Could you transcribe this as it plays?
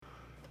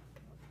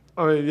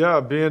I mean, yeah,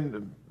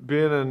 being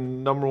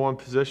in number one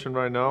position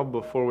right now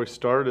before we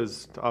start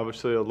is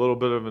obviously a little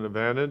bit of an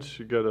advantage.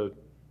 You get a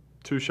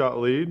two-shot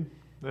lead,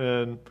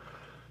 and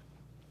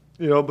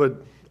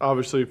but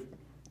obviously,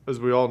 as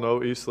we all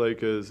know, East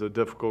Lake is a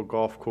difficult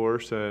golf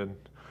course, and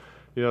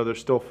there's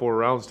still 4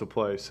 rounds to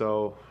play.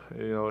 So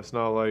it's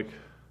not like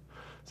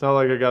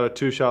I got a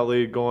two-shot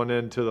lead going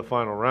into the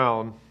final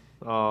round.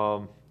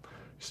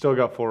 Still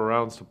got 4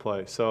 rounds to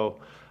play, so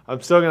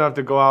I'm still gonna have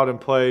to go out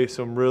and play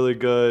some really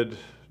good,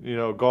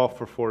 golf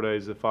for 4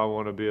 days if I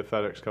want to be a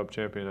FedEx Cup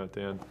champion at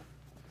the end.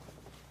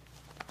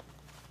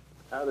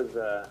 How does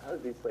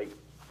East Lake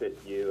fit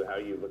you? How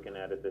are you looking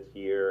at it this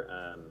year?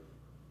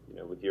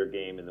 With your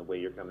game and the way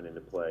you're coming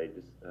into play,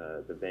 just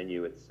the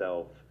venue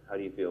itself. How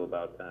do you feel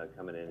about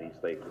coming in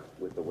East Lake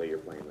with the way you're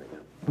playing right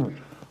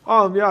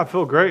now? Yeah, I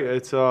feel great.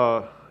 It's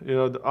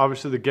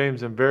obviously the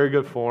game's in very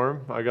good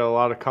form. I got a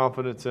lot of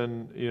confidence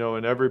in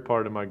every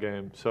part of my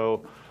game.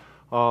 So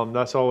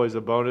that's always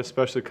a bonus,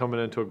 especially coming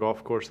into a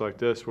golf course like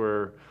this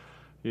where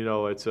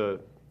it's a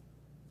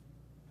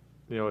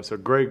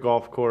great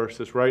golf course.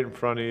 It's right in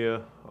front of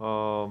you.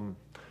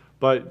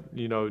 But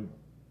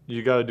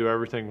you got to do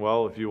everything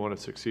well if you want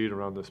to succeed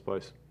around this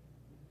place.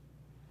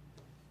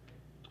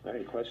 All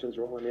right, questions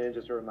rolling in.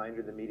 Just a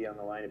reminder, the media on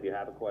the line, if you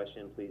have a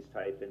question, please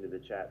type into the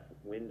chat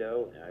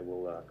window, and I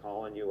will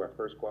call on you. Our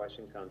first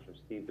question comes from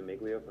Steve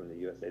D'Amiglio from the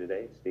USA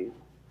Today. Steve?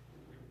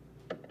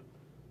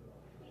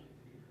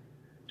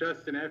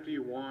 Dustin, after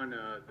you won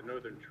the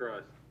Northern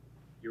Trust,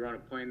 you were on a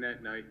plane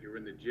that night, you were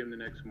in the gym the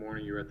next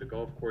morning, you were at the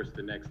golf course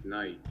the next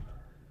night.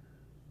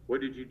 What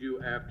did you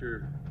do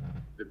after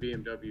the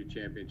BMW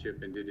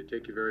Championship, and did it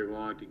take you very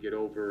long to get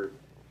over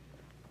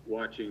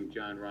watching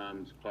Jon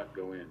Rahm's putt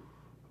go in?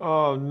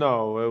 Oh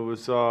no, it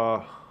was.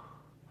 I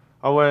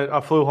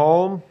flew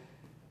home.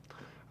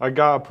 I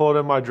pulled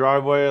in my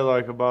driveway at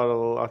like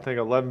about I think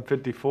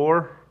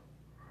 11:54,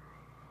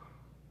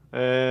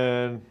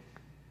 and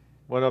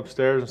went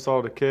upstairs and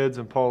saw the kids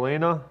and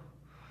Paulina.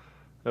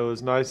 It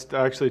was nice.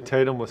 Actually,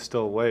 Tatum was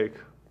still awake.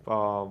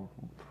 I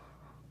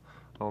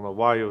don't know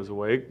why he was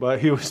awake, but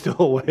he was still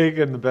awake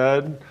in the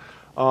bed.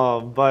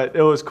 But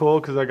it was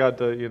cool because I got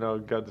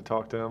to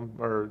talk to him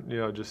or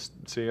just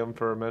see him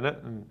for a minute.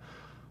 And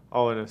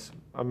as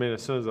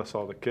soon as I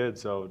saw the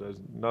kids, so there's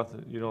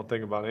nothing, you don't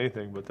think about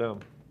anything but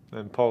them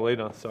and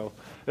Paulina. So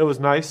it was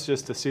nice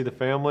just to see the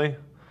family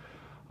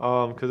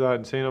because I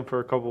hadn't seen them for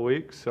a couple of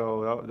weeks.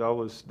 So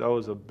that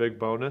was a big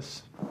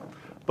bonus.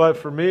 But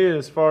for me,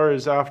 as far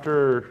as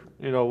after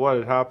what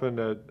had happened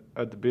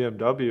at the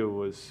BMW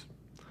was,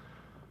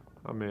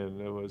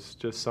 it was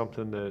just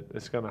something that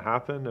it's going to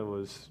happen. It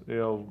was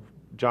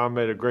John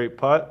made a great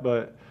putt,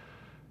 but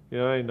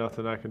ain't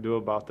nothing I can do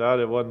about that.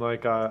 It wasn't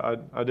like I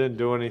didn't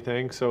do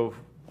anything, so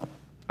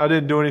I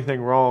didn't do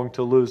anything wrong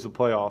to lose the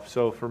playoff.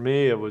 So for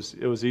me, it was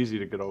easy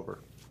to get over.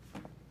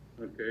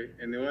 Okay,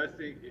 and the last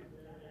thing,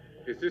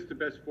 is this the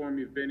best form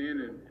you've been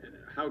in, and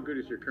how good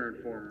is your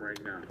current form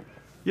right now?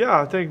 Yeah,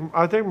 I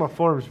think my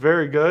form's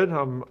very good.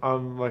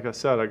 I'm like I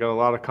said, I got a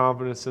lot of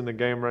confidence in the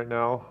game right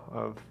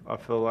now. I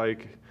feel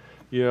like,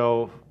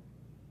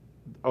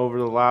 over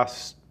the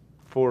last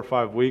 4 or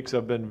 5 weeks,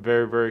 I've been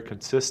very, very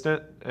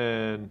consistent,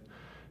 and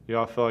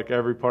I feel like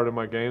every part of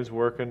my game's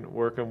working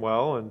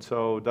well, and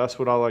so that's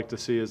what I like to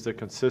see is the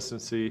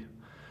consistency.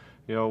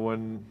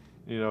 When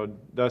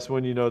that's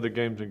when the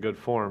game's in good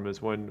form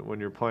is when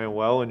you're playing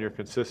well and you're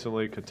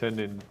consistently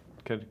contending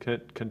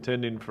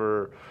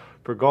for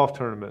golf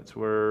tournaments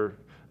where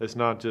it's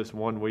not just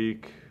 1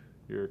 week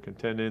you're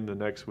contending, the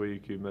next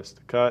week you miss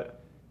the cut.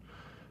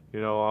 I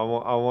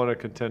want to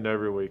contend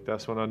every week.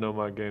 That's when I know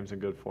my game's in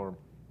good form.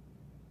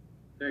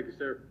 Thank you,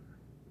 sir.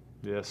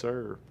 Yes,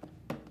 sir.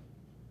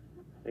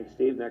 Thanks,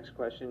 Steve. Next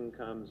question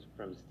comes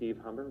from Steve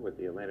Humber with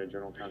the Atlanta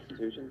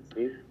Journal-Constitution.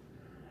 Steve?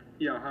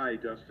 Yeah, hi,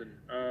 Dustin.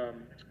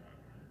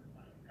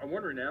 I'm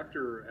wondering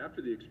after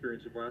the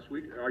experience of last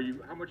week,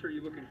 how much are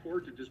you looking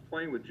forward to just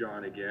playing with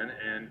John again?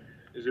 And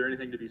is there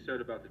anything to be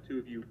said about the two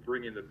of you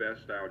bringing the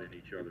best out in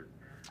each other?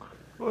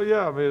 Well,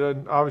 yeah,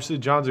 obviously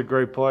John's a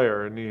great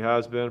player, and he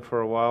has been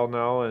for a while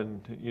now,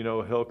 and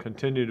he'll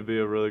continue to be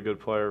a really good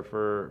player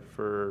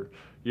for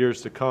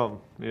years to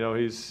come.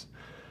 He's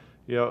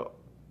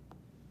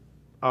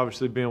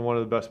obviously being one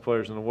of the best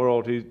players in the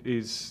world.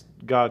 He's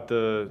got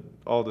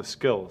all the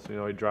skills.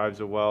 He drives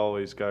it well.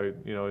 He's got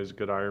he's a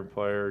good iron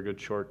player, a good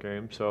short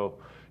game. So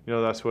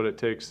that's what it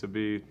takes to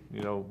be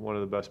one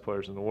of the best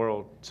players in the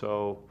world.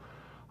 So.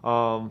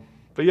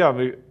 But yeah,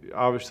 I'm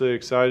obviously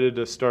excited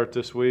to start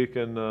this week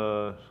in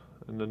the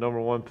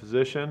number one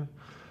position.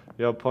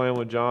 Playing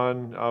with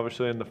John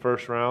obviously in the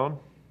first round.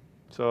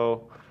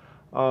 So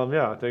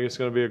yeah, I think it's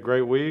going to be a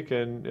great week,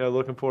 and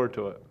looking forward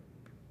to it.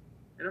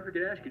 And if I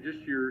could ask you just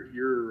your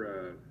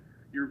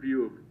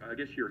view of, I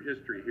guess, your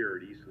history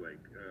here at East Lake.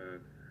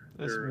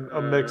 It's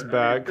a mixed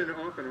bag. It's been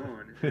off and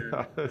on.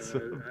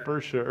 And, for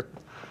sure,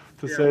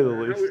 to say the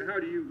least.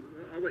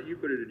 I'll let you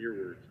put it in your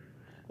words.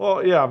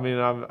 Well, yeah,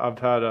 I've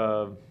had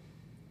a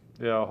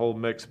whole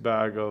mixed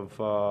bag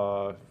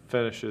of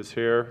finishes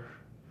here.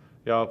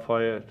 yeah, I'll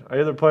play it. I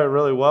either play it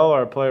really well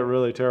or I play it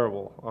really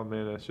terrible. I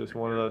mean, it's just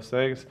one of those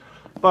things.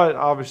 But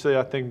obviously,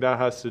 I think that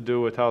has to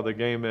do with how the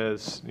game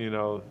is,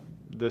 or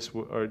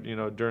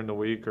during the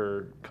week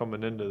or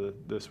coming into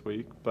this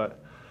week. But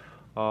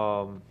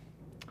I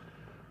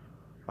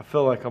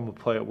feel like I'm gonna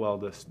play it well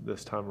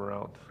this time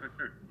around. All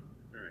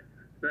right.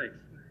 Thanks.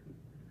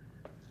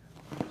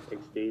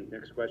 Thanks, Steve.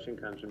 Next question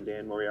comes from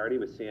Dan Moriarty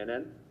with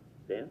CNN.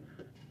 Dan?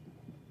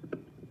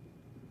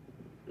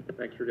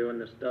 Thanks for doing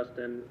this,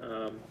 Dustin.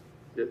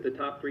 The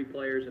top 3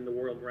 players in the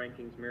world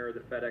rankings mirror the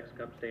FedEx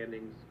Cup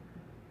standings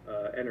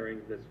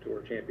entering this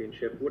Tour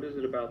Championship. What is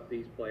it about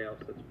these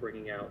playoffs that's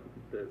bringing out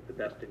the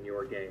best in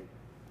your game?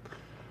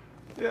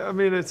 Yeah, I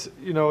mean, it's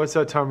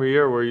that time of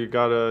year where you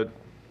gotta,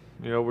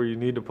 where you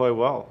need to play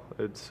well.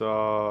 It's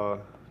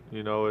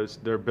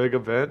they're big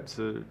events,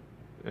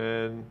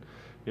 and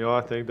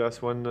I think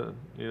that's when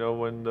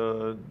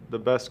the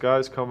best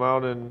guys come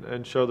out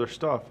and show their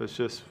stuff. It's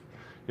just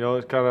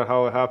it's kind of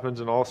how it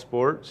happens in all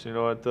sports.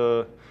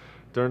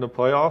 During the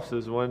playoffs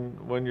is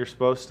when you're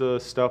supposed to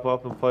step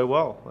up and play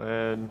well,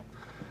 and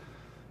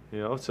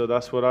so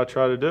that's what I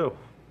try to do.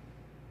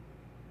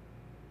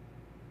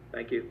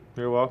 Thank you.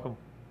 You're welcome.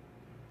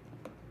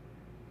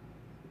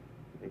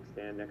 Thanks,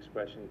 Dan. Next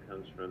question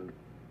comes from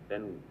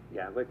Ben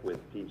Gavlik with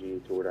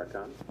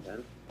PGAtour.com.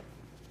 Ben?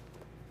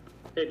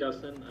 Hey,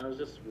 Dustin. I was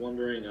just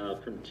wondering,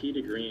 from tee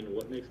to green,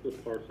 what makes the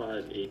par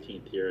 5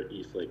 18th here at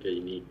East Lake a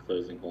unique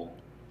closing hole?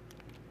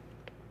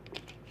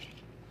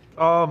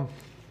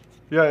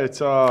 Yeah,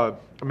 it's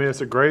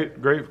it's a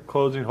great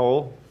closing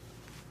hole.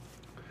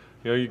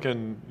 You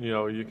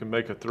can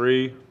make a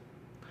 3.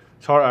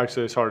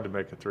 It's hard to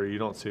make a 3. You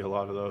don't see a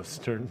lot of those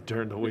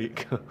during the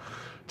week,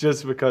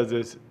 just because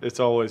it's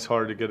always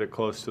hard to get it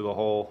close to the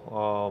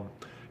hole.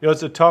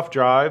 It's a tough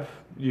drive.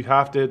 You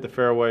have to hit the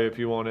fairway if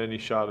you want any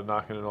shot of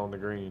knocking it on the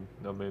green.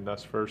 I mean,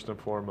 that's first and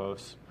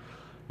foremost.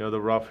 The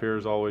rough here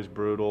is always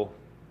brutal,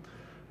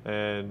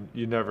 and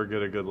you never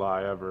get a good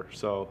lie ever.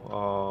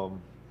 So,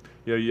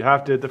 you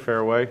have to hit the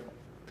fairway,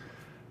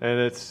 and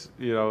it's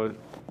and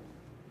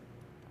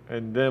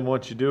then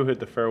once you do hit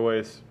the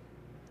fairways,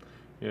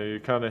 you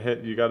got to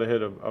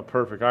hit a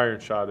perfect iron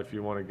shot if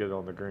you want to get it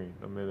on the green.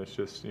 I mean, it's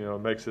just it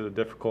makes it a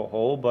difficult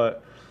hole,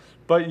 but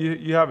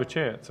you have a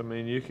chance. I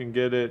mean, you can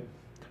get it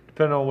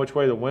depending on which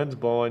way the wind's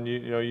blowing.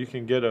 You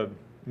can get a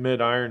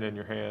mid iron in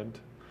your hand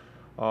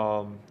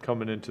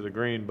coming into the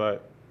green,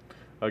 but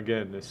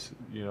again, it's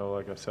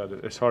like I said,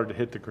 it's hard to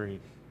hit the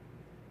green.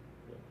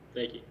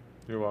 Thank you.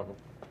 You're welcome.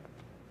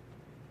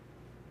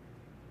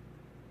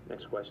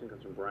 Next question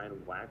comes from Brian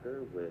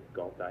Wacker with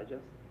Golf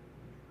Digest.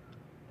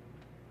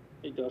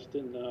 Hey,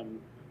 Dustin,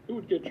 who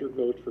would get your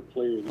vote for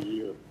Player of the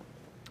Year?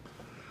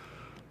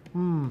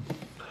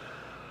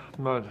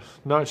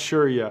 Not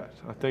sure yet.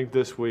 I think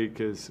this week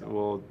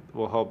will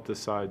help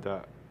decide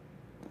that.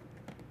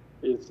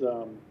 Do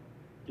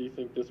you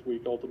think this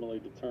week ultimately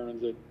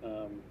determines it?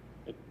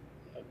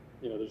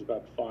 There's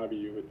about 5 of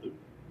you with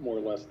more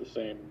or less the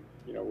same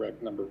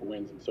rec number of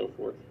wins and so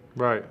forth.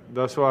 Right.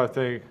 That's why I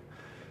think.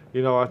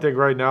 I think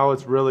right now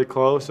it's really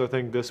close. I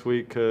think this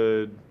week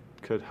could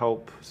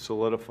help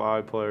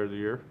solidify Player of the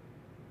Year.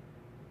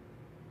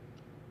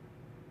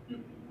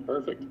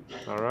 Perfect.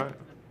 All right.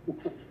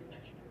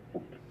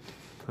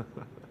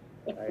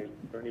 All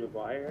right, Bernie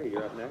McGuire,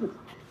 you're up next.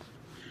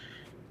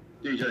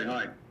 DJ,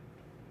 hi.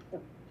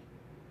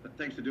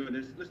 Thanks for doing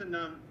this. Listen,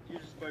 you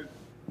just spoke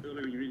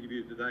earlier in your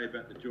interview today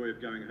about the joy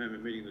of going home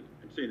and meeting and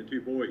seeing the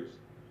 2 boys.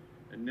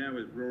 And now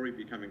with Rory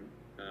becoming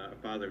a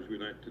father, as we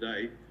learned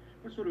today,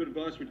 what sort of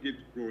advice would you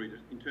give Rory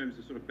in terms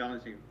of sort of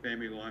balancing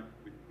family life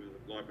with the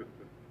life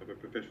of a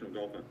professional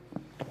golfer?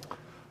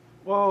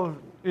 Well,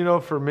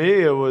 for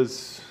me, it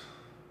was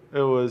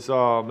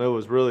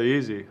really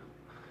easy.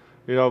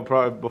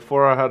 Probably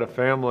before I had a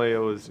family, it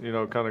was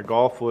kind of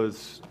golf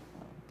was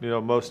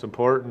most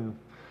important,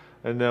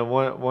 and then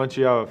once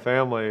you have a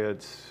family,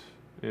 it's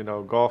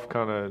golf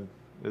kind of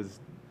is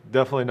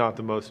definitely not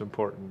the most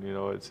important.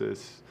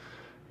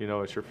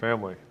 It's your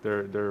family.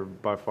 They're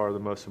by far the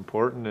most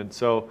important, and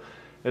so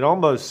it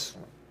almost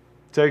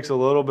takes a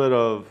little bit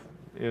of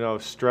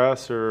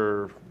stress,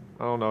 or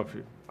I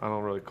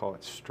don't really call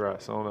it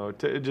stress. I don't know.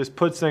 It just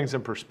puts things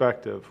in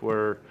perspective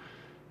where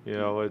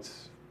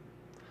it's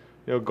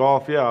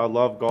golf. Yeah, I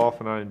love golf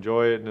and I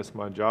enjoy it and it's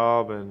my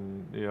job,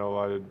 and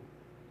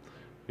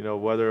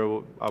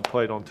whether I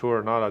played on tour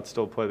or not, I'd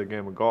still play the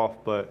game of golf.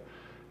 But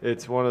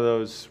it's one of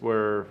those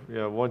where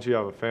once you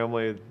have a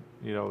family,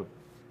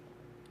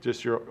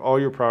 just all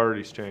your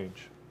priorities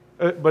change,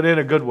 but in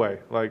a good way,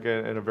 like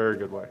in a very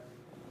good way.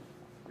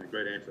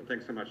 Great answer.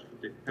 Thanks so much.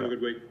 Have a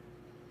good week.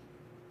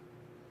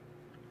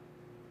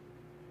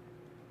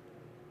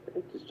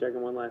 Okay, just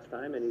checking one last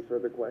time. Any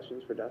further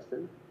questions for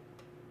Dustin?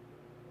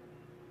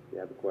 If you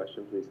have a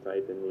question, please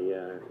type in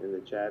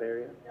the chat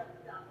area.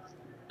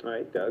 All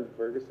right, Doug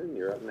Ferguson,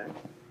 you're up next.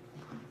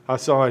 I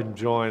saw him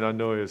join. I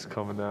knew he was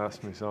coming to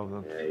ask me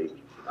something. Hey,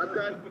 I've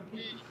got.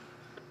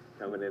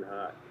 coming in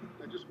hot.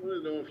 I just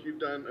want to know if you've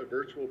done a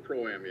virtual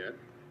pro-am yet.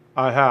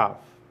 I have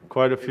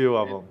quite a few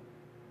of them.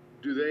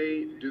 Do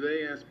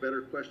they ask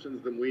better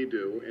questions than we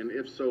do? And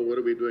if so, what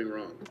are we doing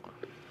wrong?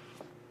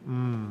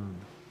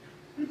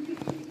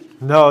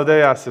 No,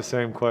 they ask the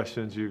same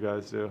questions you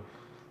guys do.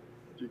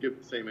 Do you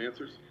get the same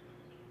answers?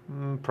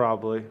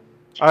 Probably.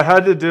 I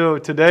had to do,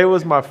 today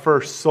was my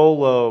first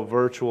solo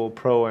virtual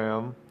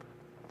Pro-Am.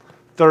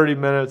 30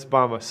 minutes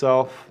by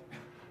myself.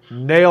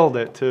 Nailed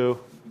it too.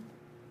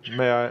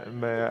 May I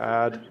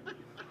add?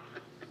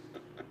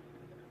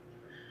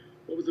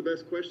 What was the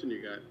best question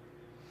you got?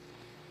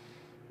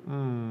 I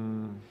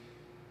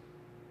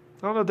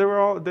don't know. They were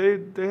all they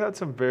had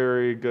some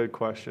very good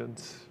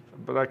questions,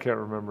 but I can't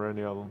remember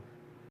any of them.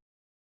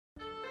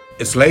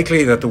 It's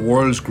likely that the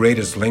world's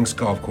greatest links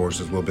golf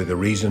courses will be the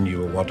reason you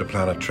will want to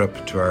plan a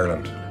trip to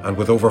Ireland. And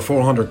with over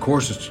 400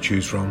 courses to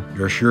choose from,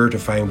 you're sure to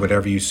find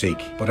whatever you seek.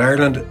 But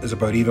Ireland is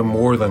about even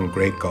more than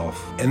great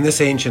golf. In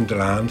this ancient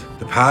land,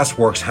 the past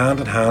works hand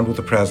in hand with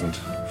the present.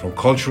 From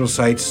cultural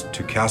sites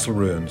to castle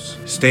ruins.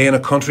 Stay in a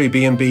country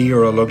B&B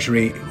or a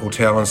luxury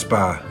hotel and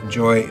spa.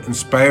 Enjoy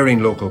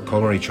inspiring local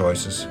culinary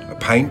choices, a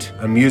pint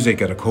and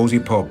music at a cosy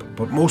pub.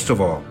 But most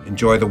of all,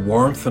 enjoy the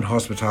warmth and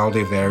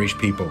hospitality of the Irish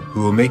people,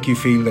 who will make you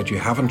feel that you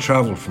haven't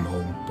travelled from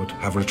home but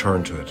have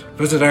returned to it.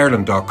 Visit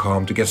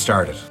Ireland.com to get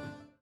started.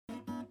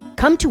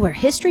 Come to where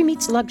history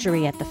meets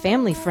luxury at the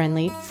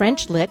family-friendly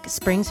French Lick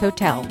Springs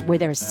Hotel, where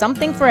there's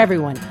something for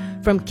everyone,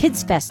 from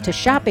Kids Fest to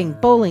shopping,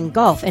 bowling,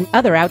 golf, and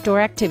other outdoor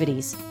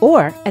activities.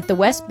 Or at the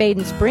West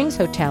Baden Springs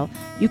Hotel,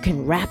 you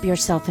can wrap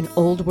yourself in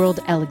old-world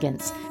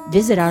elegance.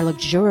 Visit our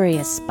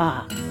luxurious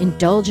spa,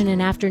 indulge in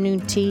an afternoon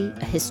tea,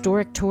 a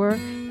historic tour,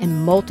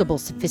 and multiple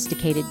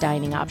sophisticated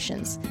dining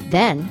options.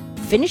 Then,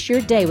 finish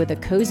your day with a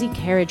cozy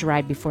carriage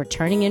ride before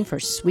turning in for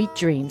sweet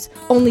dreams.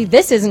 Only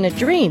this isn't a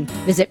dream.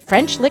 Visit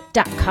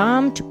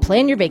FrenchLick.com to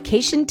plan your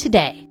vacation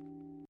today.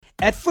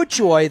 At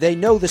FootJoy, they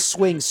know the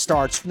swing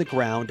starts from the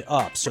ground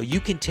up, so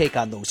you can take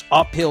on those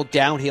uphill,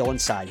 downhill, and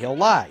sidehill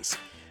lies.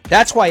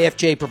 That's why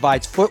FJ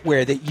provides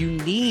footwear that you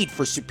need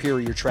for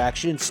superior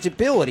traction and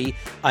stability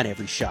on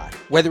every shot.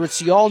 Whether it's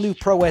the all-new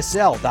Pro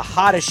SL, the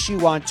hottest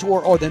shoe on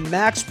tour, or the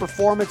max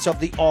performance of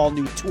the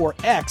all-new Tour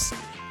X,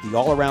 the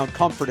all-around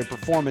comfort and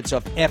performance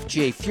of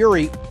FJ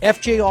Fury,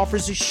 FJ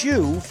offers a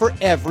shoe for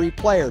every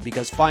player,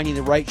 because finding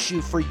the right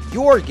shoe for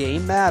your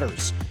game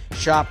matters.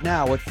 Shop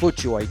now at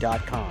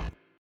FootJoy.com.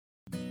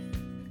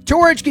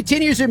 Tour Edge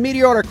continues their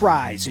meteoric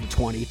rise. In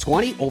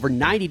 2020, over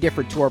 90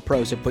 different Tour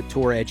pros have put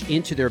Tour Edge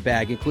into their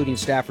bag, including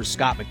staffers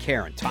Scott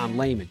McCarron, Tom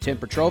Lehman, Tim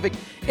Petrovic,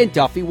 and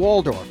Duffy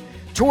Waldorf.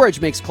 Tour Edge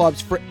makes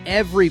clubs for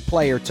every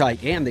player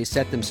type, and they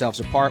set themselves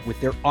apart with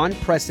their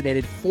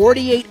unprecedented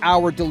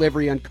 48-hour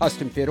delivery on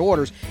custom-fit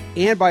orders,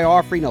 and by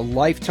offering a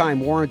lifetime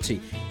warranty,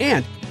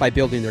 and by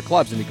building their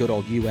clubs in the good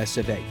old US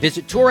of A.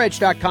 Visit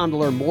TourEdge.com to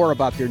learn more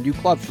about their new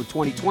clubs for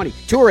 2020.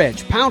 Tour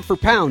Edge, pound for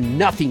pound,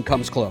 nothing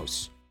comes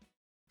close.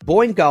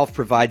 Boyne Golf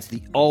provides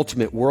the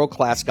ultimate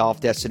world-class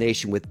golf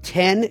destination with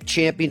 10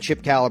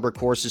 championship-caliber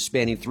courses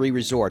spanning 3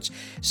 resorts.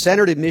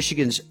 Centered in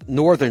Michigan's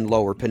northern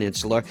Lower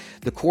Peninsula,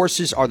 the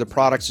courses are the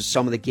products of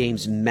some of the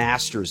game's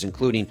masters,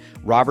 including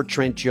Robert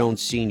Trent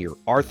Jones Sr.,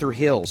 Arthur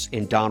Hills,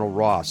 and Donald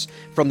Ross.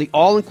 From the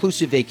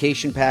all-inclusive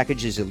vacation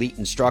packages, elite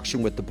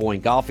instruction with the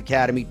Boyne Golf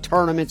Academy,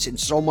 tournaments, and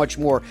so much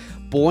more,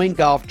 Boyne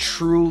Golf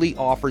truly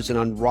offers an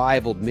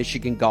unrivaled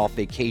Michigan golf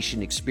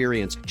vacation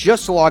experience.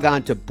 Just log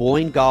on to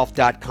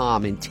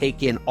BoyneGolf.com and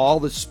take in all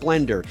the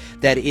splendor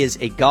that is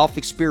a golf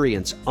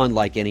experience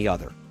unlike any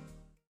other.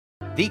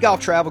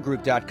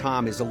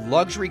 TheGolfTravelGroup.com is a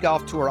luxury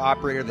golf tour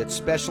operator that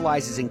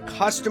specializes in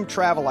custom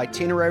travel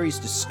itineraries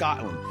to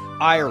Scotland,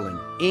 Ireland,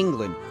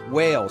 England,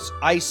 Wales,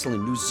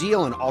 Iceland, New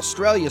Zealand,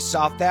 Australia,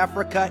 South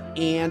Africa,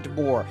 and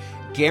more.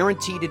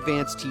 Guaranteed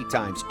advanced tee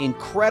times,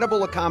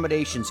 incredible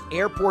accommodations,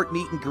 airport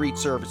meet and greet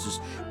services,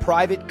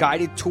 private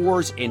guided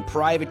tours, and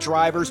private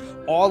drivers,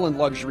 all in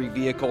luxury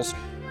vehicles.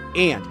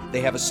 And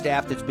they have a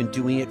staff that's been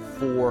doing it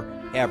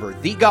forever.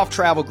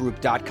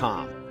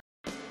 TheGolfTravelGroup.com.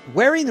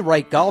 Wearing the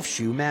right golf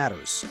shoe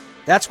matters.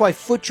 That's why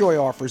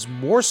FootJoy offers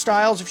more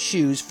styles of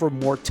shoes for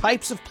more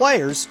types of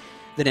players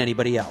than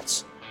anybody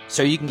else.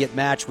 So you can get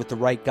matched with the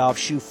right golf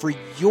shoe for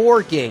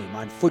your game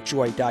on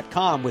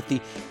FootJoy.com with the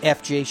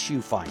FJ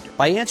Shoe Finder.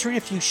 By answering a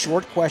few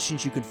short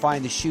questions, you can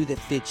find the shoe that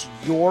fits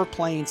your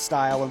playing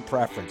style and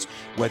preference.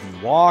 Whether you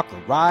walk or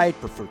ride,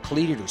 prefer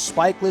cleated or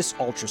spikeless,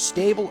 ultra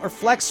stable or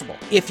flexible.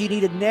 If you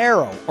need a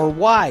narrow or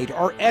wide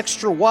or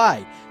extra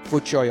wide,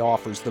 FootJoy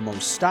offers the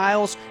most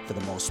styles for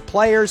the most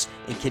players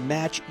and can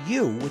match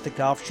you with the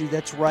golf shoe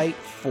that's right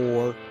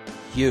for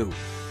you.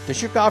 Does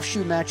your golf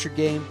shoe match your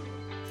game?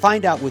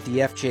 Find out with the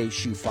FJ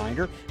Shoe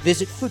Finder.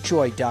 Visit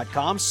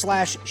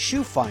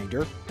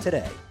FootJoy.com/shoefinder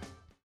today.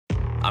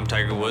 I'm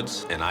Tiger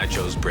Woods, and I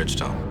chose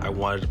Bridgestone. I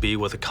wanted to be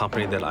with a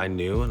company that I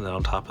knew, and then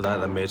on top of that,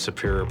 that made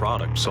superior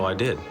product. So I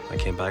did. I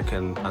came back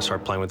and I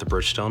started playing with the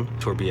Bridgestone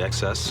Tour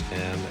BXS,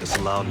 and it's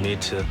allowed me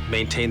to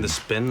maintain the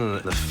spin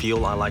and the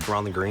feel I like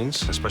around the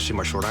greens, especially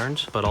my short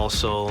irons, but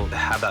also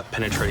have that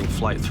penetrating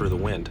flight through the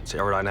wind. The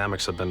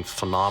aerodynamics have been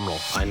phenomenal.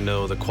 I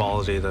know the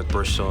quality that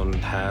Bridgestone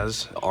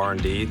has,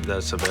 R&D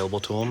that's available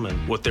to them,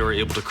 and what they were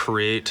able to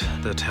create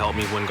to help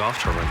me win golf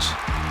tournaments.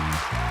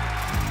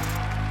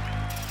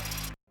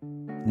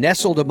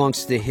 Nestled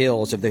amongst the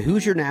hills of the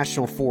Hoosier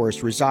National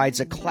Forest resides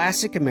a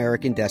classic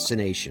American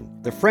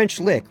destination, the French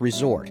Lick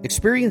Resort.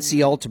 Experience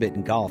the ultimate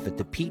in golf at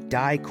the Pete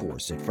Dye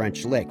course at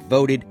French Lick,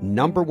 voted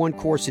 #1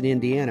 course in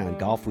Indiana on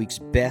Golfweek's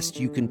Best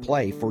You Can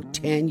Play for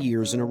 10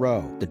 years in a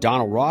row. The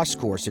Donald Ross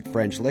course at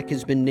French Lick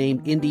has been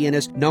named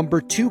Indiana's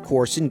 #2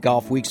 course in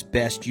Golfweek's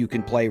Best You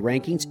Can Play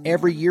rankings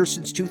every year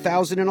since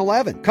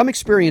 2011. Come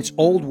experience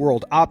old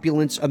world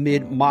opulence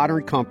amid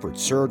modern comfort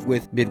served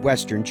with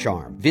Midwestern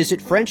charm.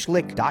 Visit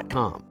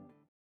FrenchLick.com.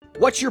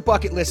 What's your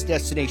bucket list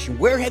destination?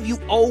 Where have you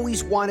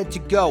always wanted to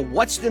go?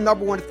 What's the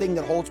 #1 thing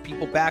that holds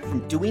people back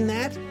from doing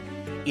that?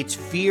 It's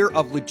fear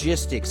of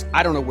logistics.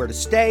 I don't know where to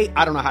stay.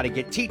 I don't know how to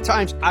get tee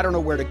times. I don't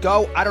know where to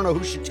go. I don't know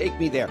who should take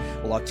me there.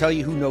 Well, I'll tell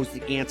you who knows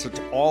the answer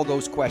to all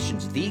those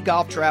questions.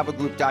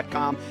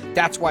 TheGolfTravelGroup.com.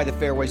 That's why the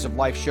Fairways of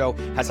Life show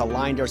has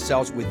aligned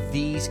ourselves with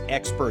these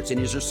experts.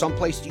 And is there some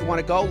place you want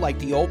to go, like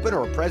the Open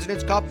or a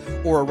President's Cup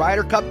or a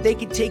Ryder Cup? They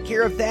can take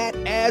care of that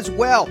as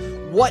well.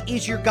 What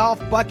is your golf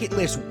bucket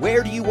list?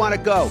 Where do you want to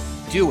go?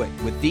 Do it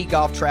with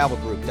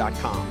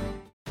TheGolfTravelGroup.com.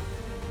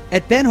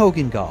 At Ben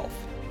Hogan Golf,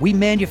 we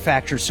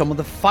manufacture some of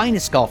the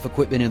finest golf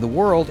equipment in the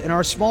world in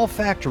our small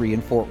factory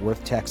in Fort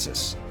Worth,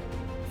 Texas.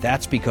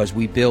 That's because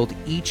we build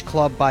each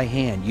club by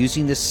hand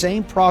using the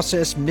same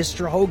process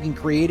Mr. Hogan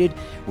created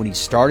when he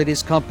started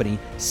his company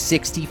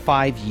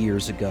 65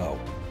 years ago.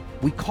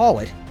 We call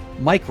it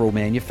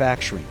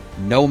micro-manufacturing,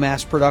 no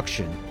mass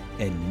production,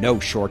 and no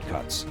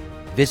shortcuts.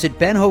 Visit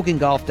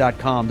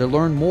benhogangolf.com to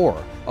learn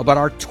more about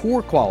our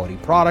tour quality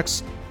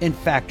products and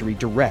factory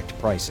direct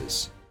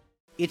prices.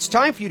 It's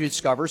time for you to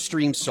discover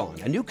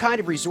Streamsong, a new kind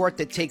of resort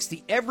that takes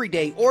the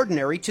everyday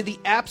ordinary to the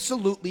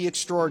absolutely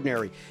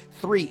extraordinary.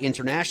 3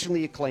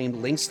 internationally acclaimed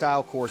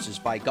link-style courses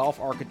by Golf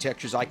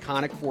Architecture's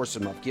iconic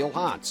foursome of Gil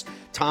Hans,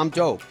 Tom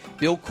Doak,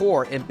 Bill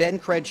Core, and Ben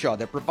Crenshaw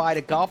that provide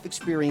a golf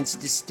experience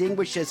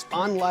distinguished as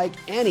unlike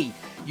any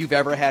you've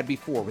ever had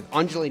before, with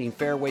undulating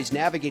fairways,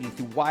 navigating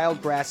through wild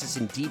grasses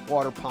and deep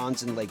water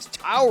ponds and lakes,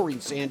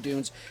 towering sand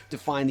dunes to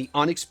find the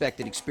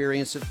unexpected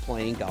experience of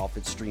playing golf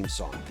at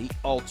Streamsong, the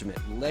ultimate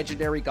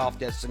legendary golf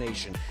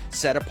destination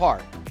set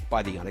apart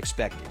by the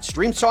unexpected.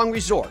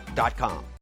 StreamSongResort.com.